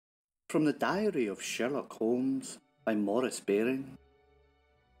From the Diary of Sherlock Holmes by Maurice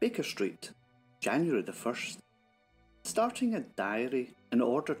Baker Street, January the 1st. Starting a diary in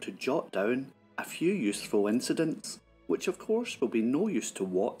order to jot down a few useful incidents, which of course will be no use to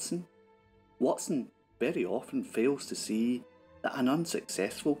Watson. Watson very often fails to see that an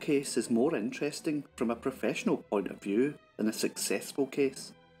unsuccessful case is more interesting from a professional point of view than a successful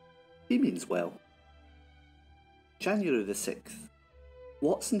case. He means well. January the 6th.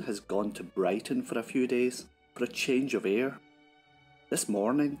 Watson has gone to Brighton for a few days for a change of air. This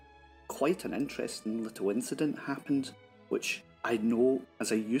morning, quite an interesting little incident happened, which I know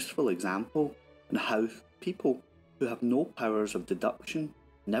as a useful example in how people who have no powers of deduction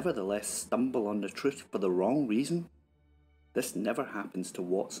nevertheless stumble on the truth for the wrong reason. This never happens to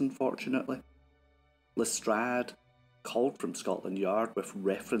Watson, fortunately. Lestrade called from Scotland Yard with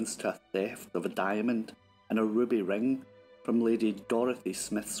reference to a theft of a diamond and a ruby ring from Lady Dorothy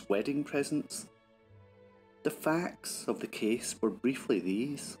Smith's wedding presents. The facts of the case were briefly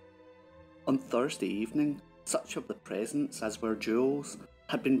these. On Thursday evening, such of the presents as were jewels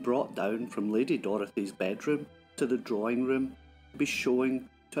had been brought down from Lady Dorothy's bedroom to the drawing room to be shown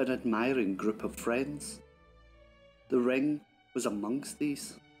to an admiring group of friends. The ring was amongst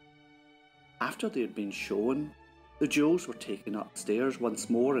these. After they had been shown, the jewels were taken upstairs once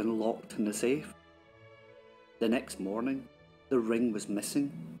more and locked in the safe. The next morning, the ring was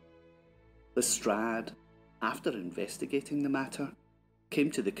missing. Lestrade, after investigating the matter, came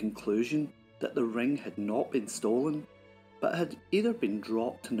to the conclusion that the ring had not been stolen, but had either been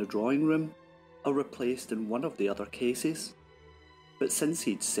dropped in the drawing room or replaced in one of the other cases. But since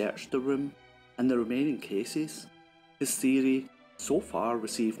he'd searched the room and the remaining cases, his theory so far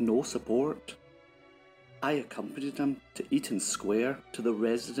received no support. I accompanied him to Eaton Square to the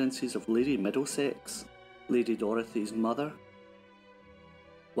residences of Lady Middlesex, Lady Dorothy's mother.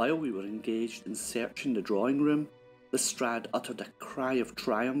 While we were engaged in searching the drawing room, Lestrade uttered a cry of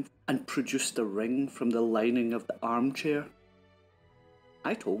triumph and produced a ring from the lining of the armchair.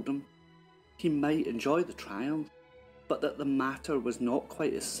 I told him he might enjoy the triumph, but that the matter was not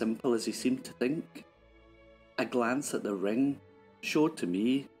quite as simple as he seemed to think. A glance at the ring showed to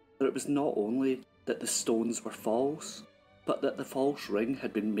me that it was not only that the stones were false, but that the false ring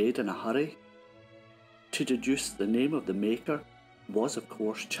had been made in a hurry. To deduce the name of the maker was of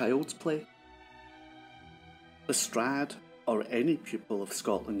course child's play. Lestrade, or any pupil of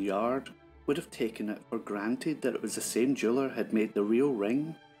Scotland Yard, would have taken it for granted that it was the same jeweller had made the real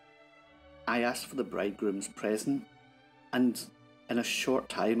ring. I asked for the bridegroom's present, and in a short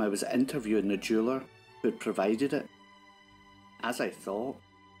time I was interviewing the jeweller who had provided it. As I thought,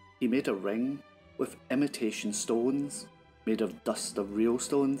 he made a ring with imitation stones made of dust of real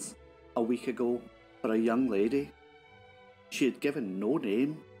stones a week ago for a young lady. She had given no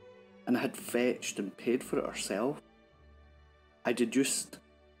name and had fetched and paid for it herself. I deduced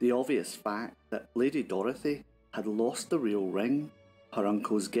the obvious fact that Lady Dorothy had lost the real ring, her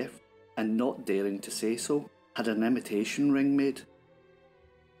uncle's gift, and not daring to say so, had an imitation ring made.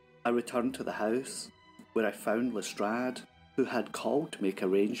 I returned to the house, where I found Lestrade, who had called to make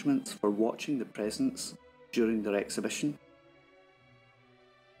arrangements for watching the presents during their exhibition.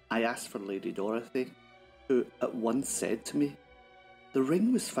 I asked for Lady Dorothy, who at once said to me, "The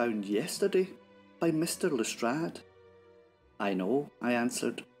ring was found yesterday by Mr. Lestrade." "I know," I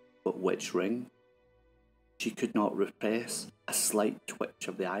answered, "but which ring?" She could not repress a slight twitch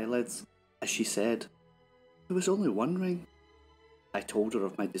of the eyelids as she said, "There was only one ring." I told her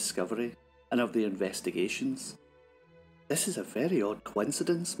of my discovery and of the investigations. "This is a very odd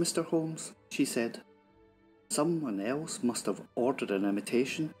coincidence, Mr. Holmes," she said. "Someone else must have ordered an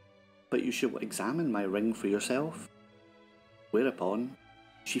imitation, but you shall examine my ring for yourself." Whereupon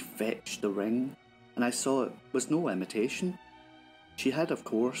she fetched the ring, and I saw it was no imitation. She had, of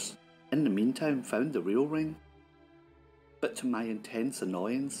course, in the meantime found the real ring. But to my intense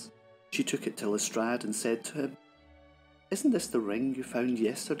annoyance, she took it to Lestrade and said to him, "Isn't this the ring you found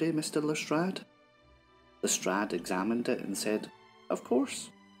yesterday, Mr. Lestrade?" Lestrade examined it and said, "Of course,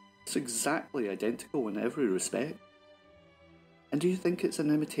 it's exactly identical in every respect." "And do you think it's an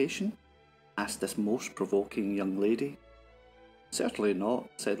imitation?" asked this most provoking young lady. "Certainly not,"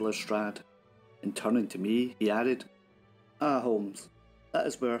 said Lestrade, and turning to me, he added, "Ah, Holmes, that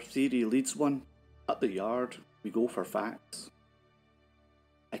is where theory leads one. At the Yard, we go for facts."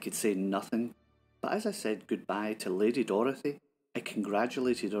 I could say nothing, but as I said goodbye to Lady Dorothy, I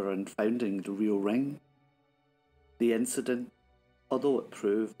congratulated her on finding the real ring. The incident, although it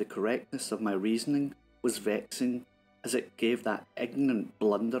proved the correctness of my reasoning, was vexing, as it gave that ignorant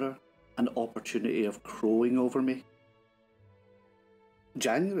blunderer an opportunity of crowing over me.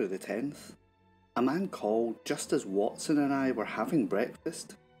 January the 10th. A man called just as Watson and I were having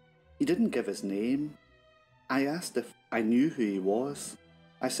breakfast. He didn't give his name. I asked if I knew who he was.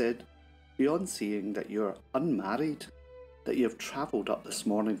 I said, beyond seeing that you're unmarried, that you have travelled up this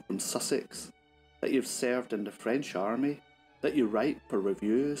morning from Sussex, that you've served in the French army, that you write for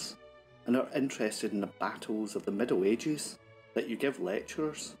reviews, and are interested in the battles of the Middle Ages, that you give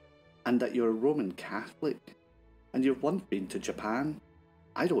lectures, and that you're a Roman Catholic, and you've once been to Japan,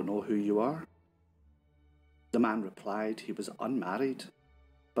 I don't know who you are. The man replied he was unmarried,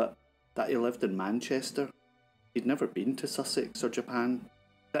 but that he lived in Manchester. He'd never been to Sussex or Japan,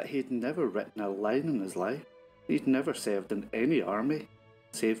 that he'd never written a line in his life. He'd never served in any army,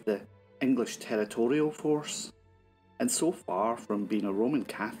 save the English Territorial Force. And so far from being a Roman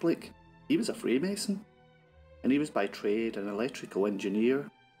Catholic, he was a Freemason. And he was by trade an electrical engineer.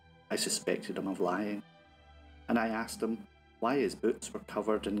 I suspected him of lying. And I asked him why his boots were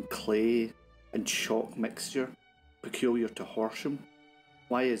covered in clay and chalk mixture, peculiar to Horsham,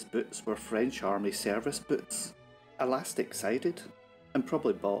 why his boots were French army service boots, elastic-sided, and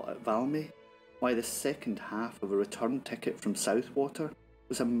probably bought at Valmy, why the second half of a return ticket from Southwater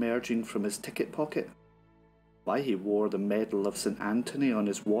was emerging from his ticket pocket, why he wore the medal of St Anthony on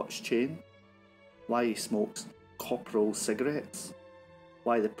his watch chain, why he smokes copperole cigarettes,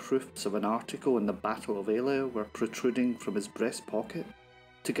 why the proofs of an article in the Battle of Eylau were protruding from his breast pocket,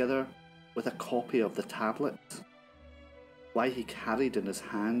 together with a copy of the tablet, why he carried in his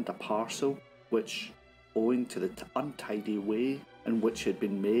hand a parcel which, owing to the untidy way in which it had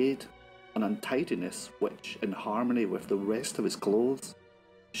been made, an untidiness which, in harmony with the rest of his clothes,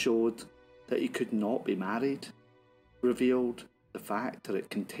 showed that he could not be married, revealed the fact that it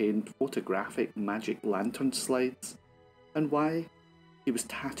contained photographic magic lantern slides, and why he was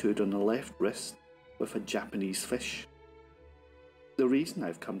tattooed on the left wrist with a Japanese fish. The reason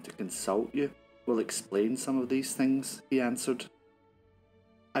I've come to consult you will explain some of these things, he answered.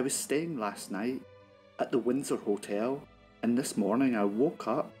 I was staying last night at the Windsor Hotel, and this morning I woke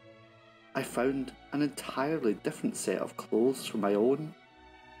up. I found an entirely different set of clothes from my own.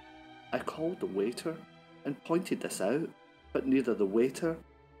 I called the waiter and pointed this out, but neither the waiter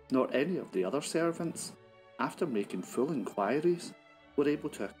nor any of the other servants, after making full inquiries, were able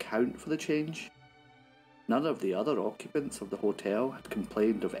to account for the change. None of the other occupants of the hotel had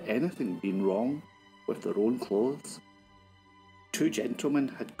complained of anything being wrong with their own clothes. 2 gentlemen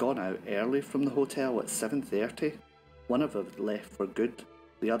had gone out early from the hotel at 7:30. One of them had left for good,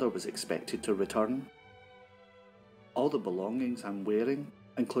 the other was expected to return. All the belongings I'm wearing,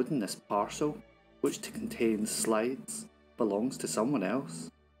 including this parcel, which contains slides, belongs to someone else.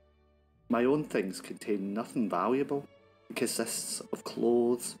 My own things contain nothing valuable. It consists of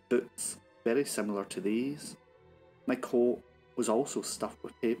clothes, boots, very similar to these. My coat was also stuffed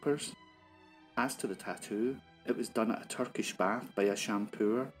with papers. As to the tattoo, it was done at a Turkish bath by a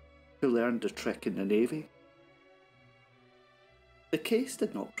shampooer who learned the trick in the Navy. The case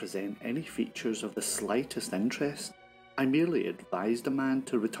did not present any features of the slightest interest. I merely advised the man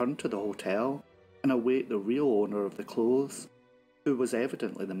to return to the hotel and await the real owner of the clothes, who was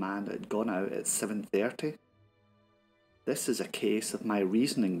evidently the man that had gone out at 7:30. This is a case of my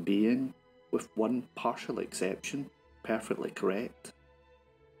reasoning being, with one partial exception, perfectly correct.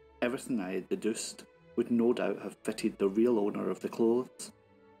 Everything I had deduced would no doubt have fitted the real owner of the clothes.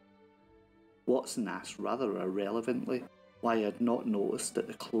 Watson asked rather irrelevantly why I had not noticed that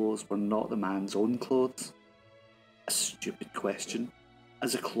the clothes were not the man's own clothes. A stupid question,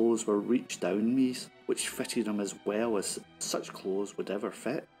 as the clothes were reached down knees, which fitted him as well as such clothes would ever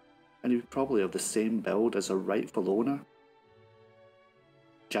fit, and he was probably of the same build as a rightful owner.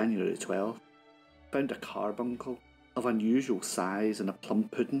 January 12th. Found a carbuncle of unusual size in a plum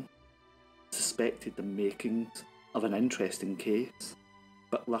pudding. Suspected the makings of an interesting case,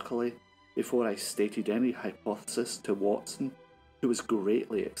 but luckily, before I stated any hypothesis to Watson, who was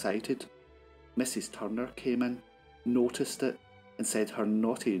greatly excited, Mrs. Turner came in, noticed it, and said her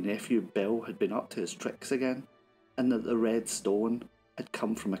naughty nephew Bill had been up to his tricks again, and that the red stone had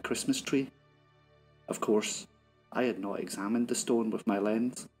come from a Christmas tree. Of course, I had not examined the stone with my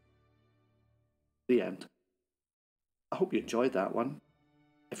lens. The end. I hope you enjoyed that one.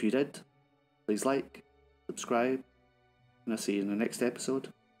 If you did, please like, subscribe, and I'll see you in the next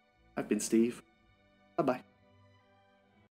episode. I've been Steve. Bye bye.